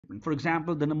For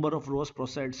example, the number of rows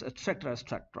processed, etc.,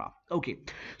 etc. Okay,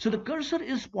 so the cursor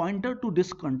is pointer to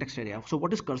this context area. So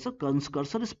what is cursor?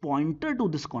 Cursor is pointer to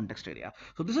this context area.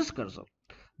 So this is cursor.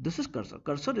 This is cursor.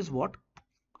 Cursor is what?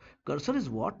 Cursor is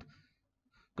what?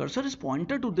 Cursor is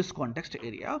pointer to this context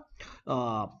area.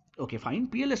 uh, okay, fine.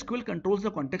 PLSQL controls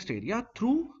the context area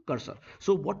through cursor.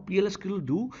 So what PLSQL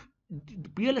do?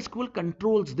 PLSQL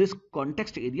controls this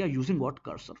context area using what?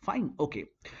 Cursor. Fine. Okay.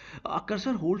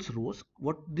 Cursor holds rows.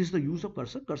 What is the use of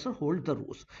cursor? Cursor holds the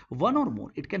rows, one or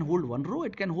more. It can hold one row,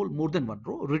 it can hold more than one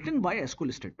row, written by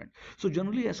SQL statement. So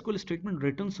generally SQL statement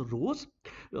returns rows.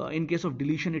 In case of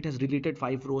deletion, it has deleted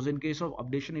 5 rows. In case of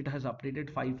updation, it has updated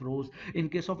 5 rows. In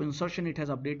case of insertion, it has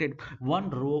updated one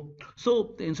row.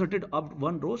 So inserted up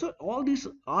one row. So all these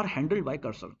are handled by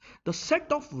cursor. The set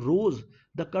of rows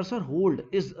the cursor hold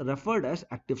is referred as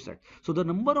active set. So the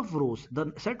number of rows,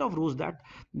 the set of rows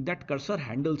that cursor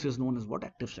handles is known as what?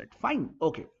 Active set. Fine.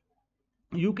 Okay,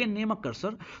 you can name a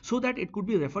cursor so that it could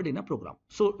be referred in a program.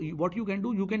 So what you can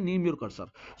do, you can name your cursor.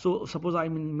 So suppose I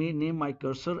may name my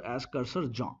cursor as cursor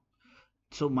John.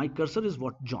 So my cursor is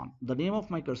what? John. The name of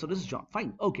my cursor is John.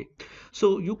 Fine. Okay,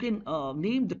 so you can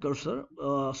name the cursor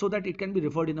so that it can be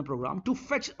referred in a program to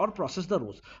fetch or process the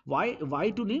rows. Why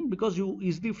to name? Because you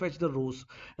easily fetch the rows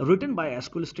written by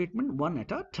SQL statement one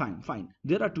at a time. Fine.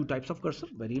 There are two types of cursor,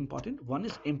 very important. One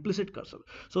is implicit cursor.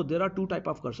 So there are two type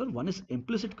of cursor. One is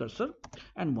implicit cursor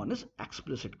and one is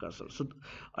explicit cursor. So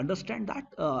understand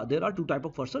that there are two type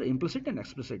of cursor, implicit and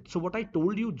explicit. So what I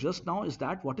told you just now is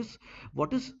that what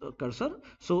is cursor.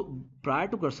 So prior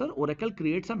to cursor, Oracle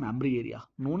creates a memory area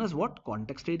known as what?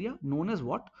 Context area. Known as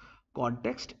what?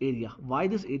 Context area. Why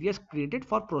this area is created?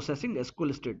 For processing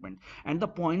SQL statement, and the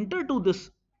pointer to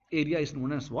this area is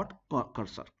known as what?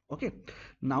 Cursor. Okay,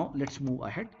 now let's move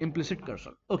ahead. Implicit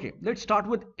cursor. Okay, let's start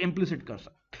with implicit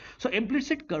cursor. So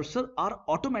implicit cursor are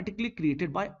automatically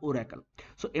created by Oracle.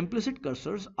 So implicit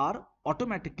cursors are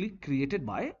automatically created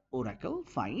by Oracle.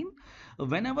 Fine.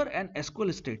 Whenever an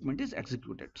SQL statement is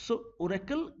executed. So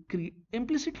Oracle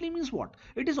implicitly means what?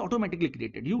 It is automatically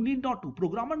created. You need not to,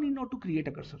 programmer need not to create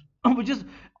a cursor, which is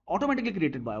automatically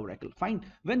created by Oracle. Fine.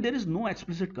 When there is no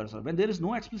explicit cursor,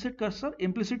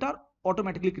 implicit are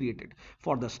automatically created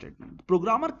for the statement.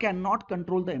 Programmer cannot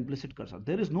control the implicit cursor.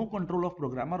 There is no control of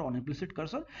programmer on implicit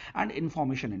cursor and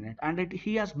information in it, and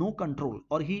he has no control,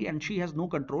 or he and she has no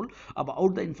control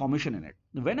about the information in it.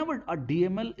 Whenever a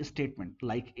DML statement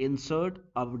like insert,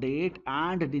 update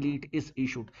and delete is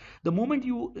issued, the moment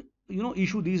you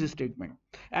issue these statement,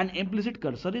 an implicit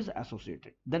cursor is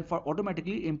associated, then for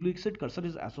automatically implicit cursor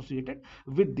is associated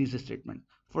with this statement.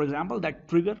 For example, that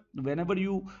trigger, whenever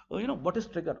what is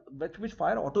trigger? Which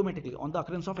fire automatically on the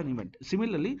occurrence of an event.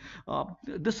 Similarly,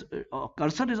 this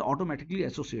cursor is automatically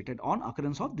associated on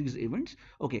occurrence of these events.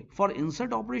 Okay, for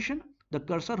insert operation, the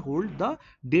cursor hold the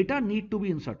data need to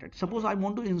be inserted. Suppose I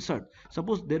want to insert,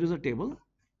 suppose there is a table,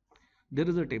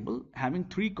 having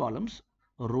 3 columns: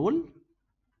 role,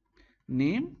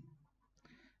 name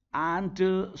and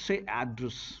say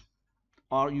address,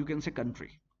 or you can say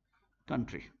country,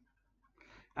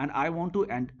 and I want to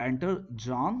enter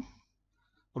John,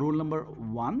 roll number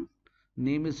 1,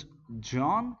 name is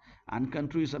John and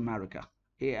country is America,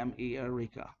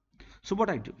 America. So what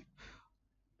I do,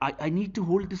 I need to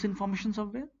hold this information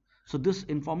somewhere. So this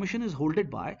information is holded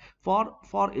by,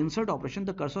 for insert operation,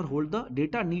 the cursor hold the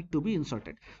data need to be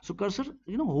inserted. So cursor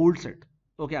holds it.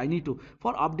 Okay, I need to,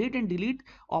 for update and delete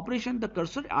operation, the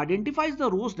cursor identifies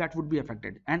the rows that would be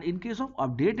affected. And in case of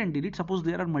update and delete, suppose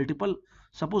there are multiple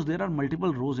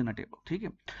rows in a table, okay,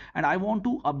 and I want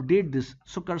to update this,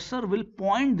 so cursor will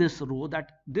point this row,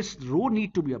 that this row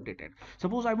need to be updated.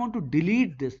 Suppose I want to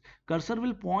delete this, cursor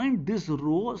will point this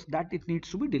rows that it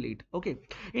needs to be deleted. Okay,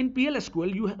 in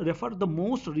PLSQL you refer the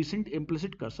most recent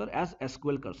implicit cursor as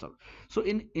SQL cursor. So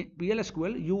in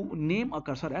PLSQL you name a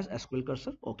cursor as SQL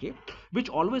cursor, okay, which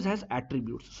always has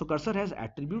attributes. So cursor has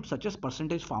attributes such as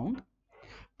percentage found,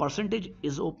 percentage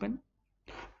is open,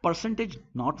 percentage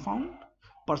not found,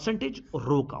 percentage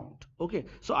row count. Okay,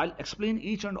 so I'll explain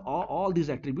each and all these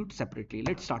attributes separately.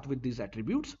 Let's start with these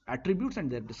attributes and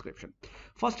their description.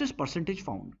 First is percentage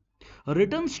found.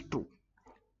 Returns true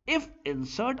if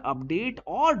insert, update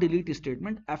or delete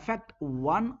statement affect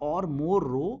one or more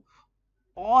row,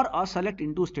 or a select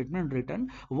into statement return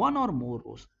one or more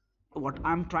rows. What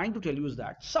I'm trying to tell you is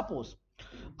that, suppose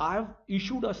I have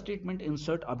issued a statement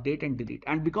insert, update and delete,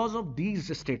 and because of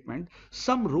these statements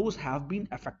some rows have been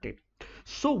affected.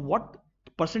 So what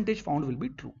percentage found will be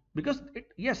true, because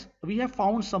yes, we have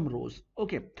found some rows,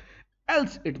 okay,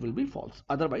 else it will be false.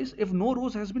 Otherwise, if no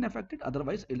rows has been affected,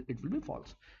 otherwise it will be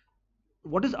false.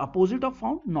 What is opposite of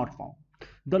found? Not found.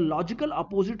 The logical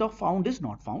opposite of found is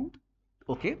not found.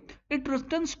 Okay, it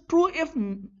returns true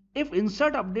if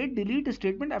insert, update, delete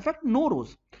statement affect no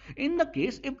rows. In the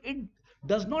case if it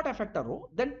does not affect a row,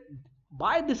 then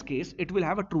by this case it will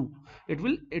have a true. It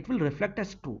will reflect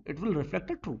as true. It will reflect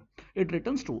a true. It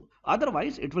returns true.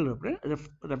 Otherwise it will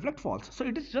reflect false. So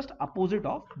it is just opposite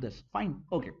of this. Fine.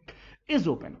 Okay. Is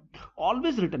open.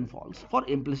 Always return false for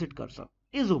implicit cursor.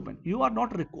 Is open. You are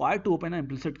not required to open an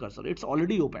implicit cursor. It's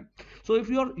already open. So if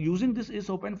you are using this is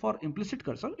open for implicit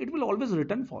cursor, it will always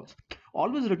return false.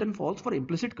 Always return false for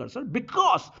implicit cursor,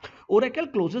 because Oracle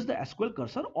closes the SQL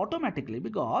cursor automatically.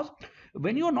 Because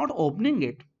when you are not opening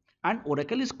it and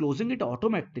Oracle is closing it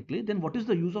automatically, then what is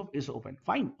the use of is open?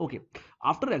 Fine. Okay.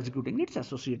 After executing its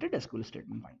associated SQL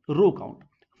statement. Fine. Row count.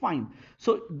 Fine.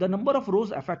 So the number of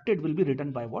rows affected will be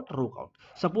written by what? Row count.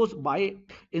 Suppose by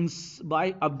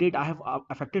update I have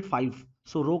affected 5.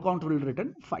 So row count will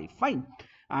written 5. Fine.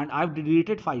 And I've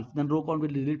deleted 5. Then row count will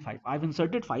delete 5. I've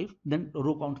inserted 5. Then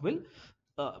row count will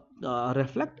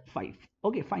reflect 5.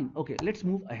 Okay. Fine. Okay. Let's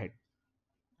move ahead.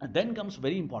 And then comes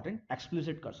very important,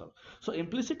 explicit cursor. So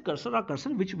implicit cursor are cursor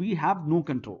which we have no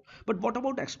control. But what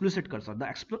about explicit cursor?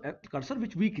 The cursor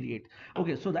which we create.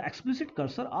 Okay, so the explicit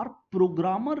cursor are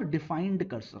programmer defined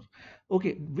cursor.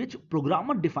 Okay, which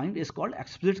programmer defined is called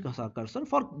explicit cursor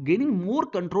for gaining more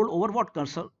control over what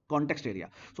cursor? Context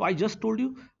area. So I just told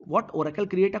you what Oracle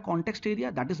create a context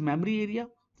area, that is memory area,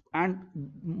 and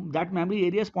that memory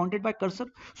area is pointed by cursor.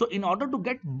 So in order to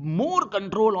get more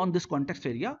control on this context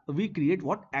area, we create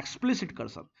what? Explicit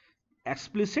cursor.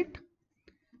 Explicit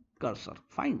cursor.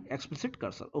 Fine. Explicit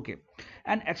cursor. Okay.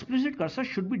 An explicit cursor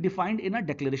should be defined in a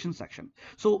declaration section.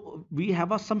 So we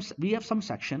have some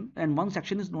section, and one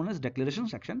section is known as declaration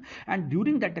section, and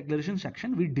during that declaration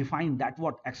section we define that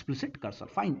what? Explicit cursor.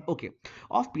 Fine. Okay.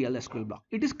 Of plsql block.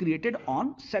 It is created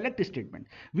on select statement.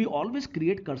 We always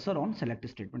create cursor on select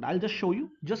statement. I'll just show you.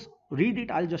 Just read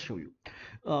it. I'll just show you.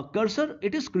 Cursor,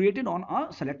 it is created on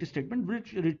a select statement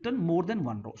which return more than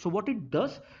one row. So what it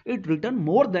does, it return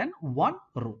more than one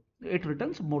row. It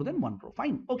returns more than one row.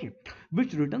 Fine. Okay.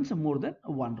 Which returns more than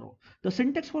one row. The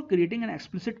syntax for creating an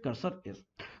explicit cursor is,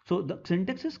 so the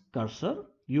syntax is cursor,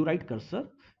 you write cursor,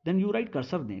 then you write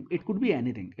cursor name. It could be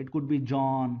anything. It could be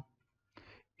John,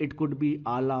 it could be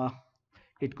Ala,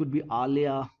 it could be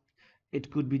Alia,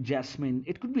 it could be Jasmine,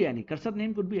 it could be any. Cursor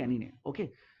name could be any name.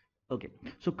 Okay. Okay.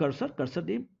 So cursor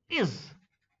name is,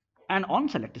 and on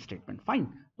select statement.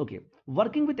 Fine. Okay.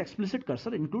 Working with explicit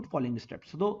cursor include following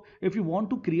steps. So if you want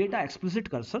to create an explicit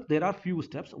cursor, there are few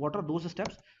steps. What are those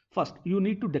steps? First, you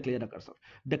need to declare a cursor.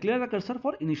 Declare a cursor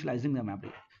for initializing the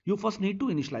memory. You first need to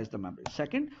initialize the memory.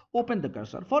 Second, open the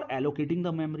cursor for allocating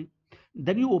the memory.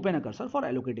 Then you open a cursor for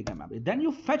allocating a memory. Then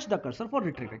you fetch the cursor for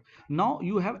retrieving. Now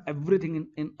you have everything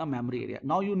in a memory area.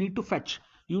 Now you need to fetch.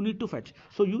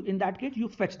 So you, in that case, you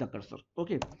fetch the cursor.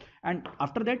 Okay. And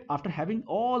after that, after having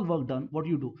all work done, what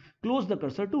you do? Close the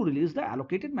cursor to release the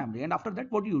allocated memory. And after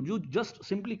that, what you just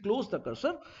simply close the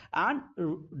cursor and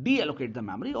deallocate the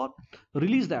memory or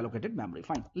release the allocated memory.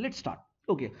 Fine. Let's start.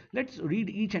 Okay, let's read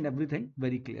each and everything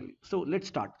very clearly. So let's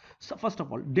start. So first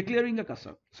of all, declaring a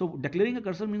cursor. So declaring a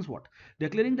cursor means what?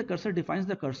 Declaring the cursor defines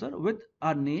the cursor with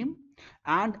a name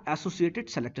and associated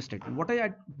select statement. What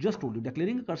I just told you,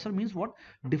 declaring a cursor means what?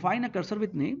 Define a cursor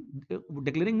with name.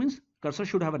 Declaring means cursor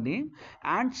should have a name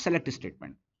and select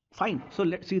statement. Fine. So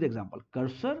let's see the example.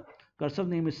 Cursor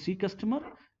name is C customer,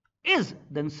 is,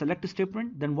 then select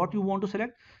statement. Then what you want to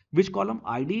select? Which column?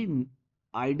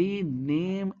 ID,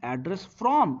 name, address,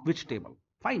 from which table.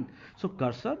 Fine. So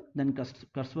cursor, then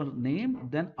cursor name,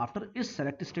 then after is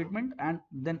select statement, and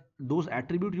then those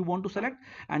attribute you want to select,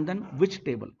 and then which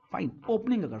table. Fine.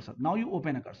 Opening a cursor. Now you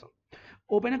open a cursor.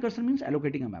 Open a cursor means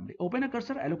allocating a memory. Open a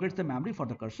cursor allocates the memory for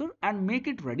the cursor and make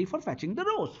it ready for fetching the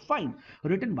rows. Fine.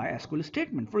 Written by SQL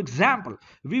statement. For example,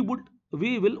 we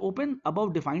will open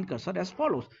above defined cursor as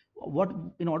follows. What,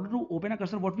 in order to open a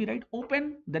cursor, what we write?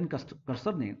 Open, then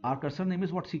cursor name. Our cursor name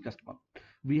is what? C customer.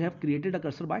 We have created a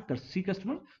cursor by C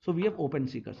customer, so we have opened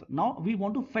C cursor. Now we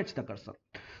want to fetch the cursor.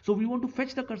 So we want to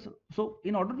fetch the cursor. So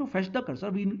in order to fetch the cursor,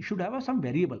 we should have some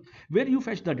variable where you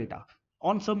fetch the data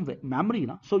on some memory.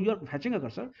 So you are fetching a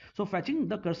cursor. So fetching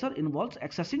the cursor involves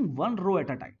accessing one row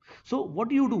at a time. So what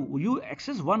do? You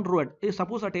access one row at,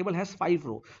 suppose a table has 5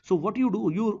 rows. So what you do?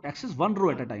 You access one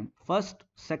row at a time. First,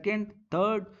 second,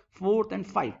 third, fourth, and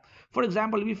 5. For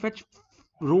example, we fetch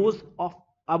rows of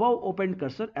above opened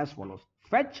cursor as follows.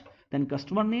 Fetch, then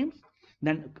customer names,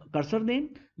 then cursor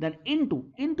name, then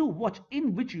into watch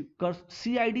in which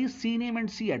CID, CNAME, and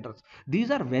C address.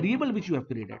 These are variable which you have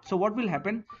created. So what will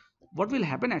happen?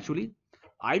 Actually,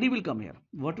 ID will come here.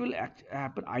 What will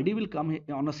happen? ID will come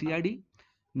on a CID,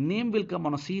 name will come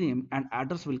on a CNAME, and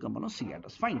address will come on a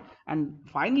CAddress. Fine. And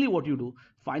finally, what you do?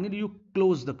 Finally, you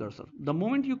close the cursor. The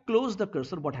moment you close the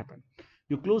cursor, what happened?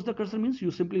 You close the cursor means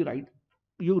you simply write,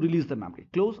 you release the memory.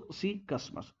 Close C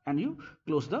customers, and you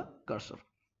close the cursor.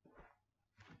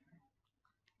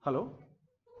 Hello.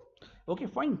 Okay,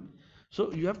 fine.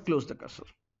 So you have closed the cursor.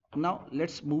 Now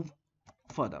let's move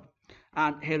further.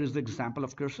 And here is the example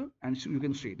of cursor, and so you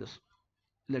can see this.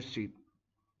 Let's see.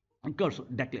 Cursor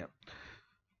declare.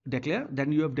 Declare.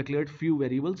 Then you have declared few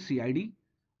variables: CID,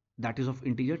 that is of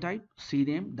integer type,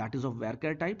 CNAME, that is of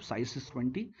varchar type, size is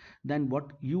 20. Then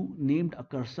what you named a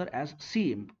cursor as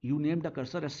CIMP. You named a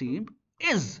cursor as CIMP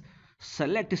is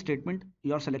select statement.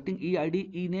 You are selecting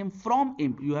EID, ENAME from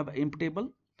IMP. You have IMP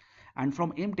table, and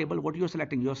from IMP table, what you are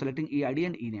selecting? You are selecting EID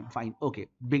and ENAME. Fine. Okay.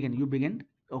 Begin. You begin.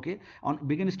 Okay. On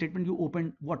begin statement, you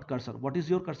open what cursor? What is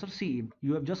your cursor? CIMP.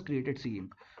 You have just created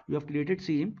CIMP. You have created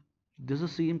CIMP. This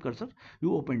is CIMP cursor.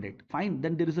 You opened it. Fine.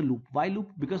 Then there is a loop. Why loop?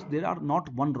 Because there are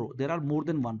not one row. There are more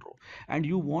than one row, and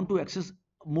you want to access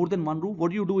more than one row. What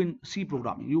do you do in C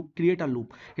programming? You create a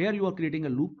loop. Here you are creating a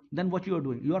loop. Then what you are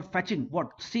doing? You are fetching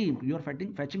what? CIMP. You are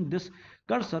fetching this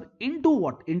cursor into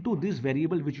what? Into this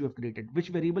variable which you have created. Which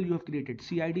variable you have created?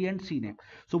 CID and CNAME.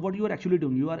 So what you are actually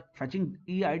doing? You are fetching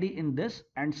EID in this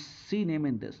and CNAME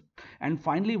in this. And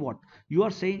finally what? You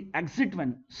are saying exit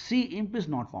when CIMP is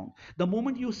not found. The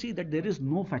moment you see that there is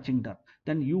no fetching done,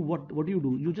 then you what do you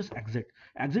do? You just exit.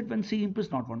 Exit when CIMP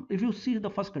is not found. If you see the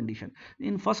first condition,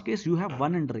 in first case you have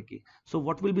 1 and Ricky. So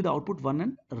what will be the output? 1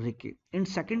 and Ricky. In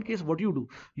second case, what you do?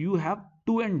 You have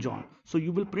 2 and John. So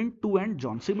you will print 2 and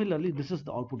John. Similarly, this is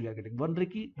the output you are getting. 1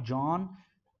 Ricky, John,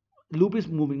 loop is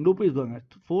moving, loop is going at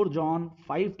 4 John,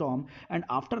 5 Tom, and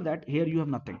after that here you have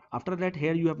nothing. After that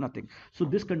here you have nothing. So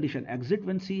this condition, exit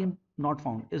when C not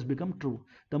found, is become true.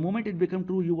 The moment it become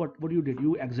true, you what you did?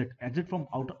 You exit from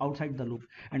outside the loop,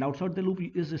 and outside the loop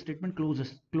is a statement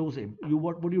close him. You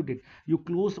what you did? You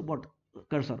close what?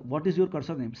 Cursor. What is your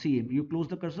cursor name? CM. You close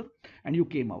the cursor and you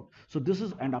came out. So this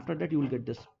is, and after that you will get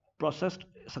this processed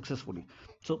successfully.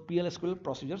 So PLSQL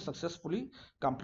procedure successfully completed.